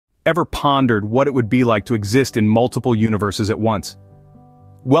Ever pondered what it would be like to exist in multiple universes at once?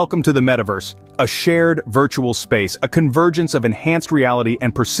 Welcome to the Metaverse, a shared virtual space, a convergence of enhanced reality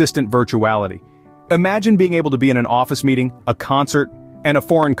and persistent virtuality. Imagine being able to be in an office meeting, a concert, and a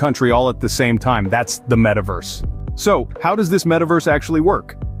foreign country all at the same time. That's the Metaverse. So, how does this Metaverse actually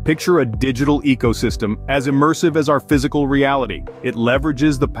work? Picture a digital ecosystem as immersive as our physical reality. It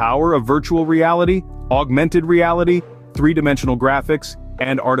leverages the power of virtual reality, augmented reality, three-dimensional graphics,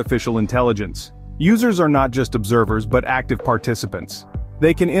 and artificial intelligence. Users are not just observers but active participants.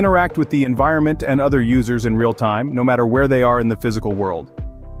 They can interact with the environment and other users in real time, no matter where they are in the physical world.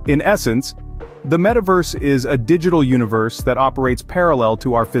 In essence, the Metaverse is a digital universe that operates parallel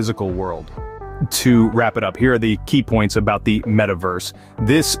to our physical world. To wrap it up, here are the key points about the Metaverse.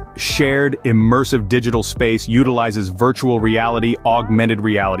 This shared, immersive digital space utilizes virtual reality, augmented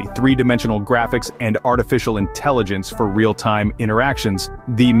reality, three-dimensional graphics, and artificial intelligence for real-time interactions.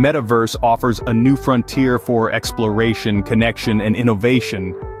 The Metaverse offers a new frontier for exploration, connection, and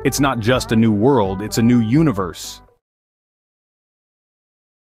innovation. It's not just a new world, it's a new universe.